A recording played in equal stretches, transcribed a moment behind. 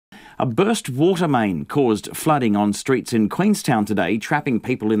A burst water main caused flooding on streets in Queenstown today, trapping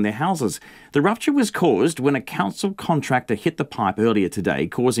people in their houses. The rupture was caused when a council contractor hit the pipe earlier today,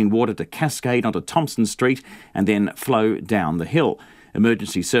 causing water to cascade onto Thompson Street and then flow down the hill.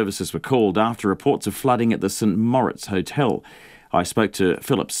 Emergency services were called after reports of flooding at the St Moritz Hotel. I spoke to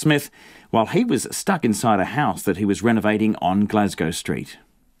Philip Smyth while he was stuck inside a house that he was renovating on Glasgow Street.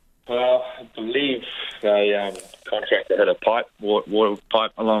 Well, I believe a contractor hit a water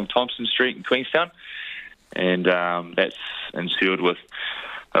pipe along Thompson Street in Queenstown, and that's ensued with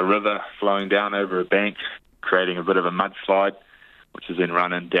a river flowing down over a bank, creating a bit of a mudslide, which is then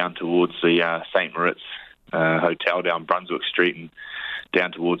running down towards the St Moritz Hotel down Brunswick Street and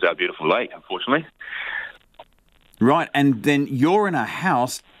down towards our beautiful lake, unfortunately. Right, and then you're in a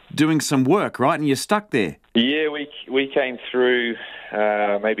house doing some work, right, and you're stuck there? Yeah, we came through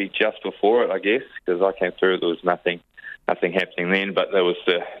maybe just before it, I guess, because I came through, there was nothing happening then, but there was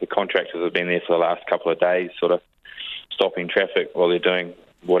the contractors have been there for the last couple of days, sort of stopping traffic while they're doing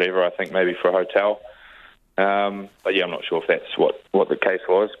whatever, I think maybe for a hotel. But yeah, I'm not sure if that's what the case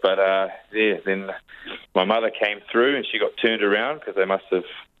was. But yeah, then my mother came through and she got turned around because they must have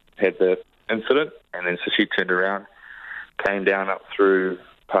had the incident, and then so she turned around, came down up through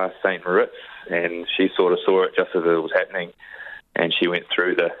past St Moritz, and she sort of saw it just as it was happening, and she went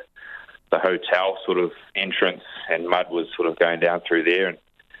through the hotel sort of entrance, and mud was sort of going down through there, and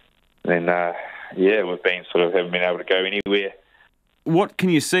then yeah, haven't been able to go anywhere. What can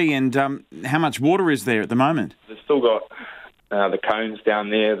you see, and how much water is there at the moment? They've still got the cones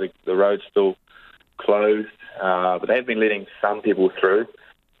down there. The road's still closed, but they've been letting some people through.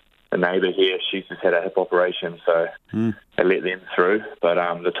 The neighbour here, she's just had a hip operation, so they let them through. But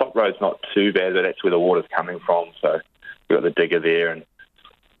the top road's not too bad, but that's where the water's coming from. So we've got the digger there, and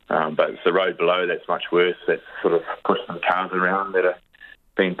but it's the road below that's much worse. That's sort of pushed some cars around that are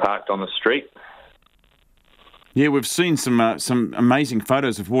being parked on the street. Yeah, we've seen some amazing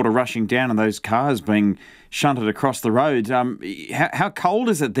photos of water rushing down and those cars being shunted across the road. How cold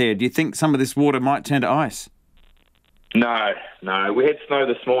is it there? Do you think some of this water might turn to ice? No. We had snow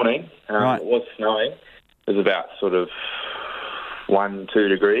this morning. Right. It was snowing. It was about sort of 1-2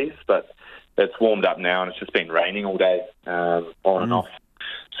 degrees, but it's warmed up now, and it's just been raining all day, on and off.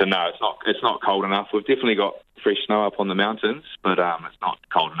 So no, it's not cold enough. We've definitely got fresh snow up on the mountains, but it's not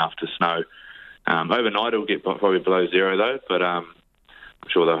cold enough to snow. Overnight it'll get probably below zero though, but I'm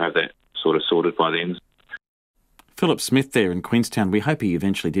sure they'll have that sort of sorted by then. Philip Smyth there in Queenstown. We hope he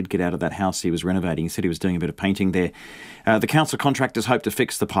eventually did get out of that house he was renovating. He said he was doing a bit of painting there. The council contractors hope to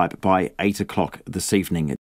fix the pipe by 8 o'clock this evening.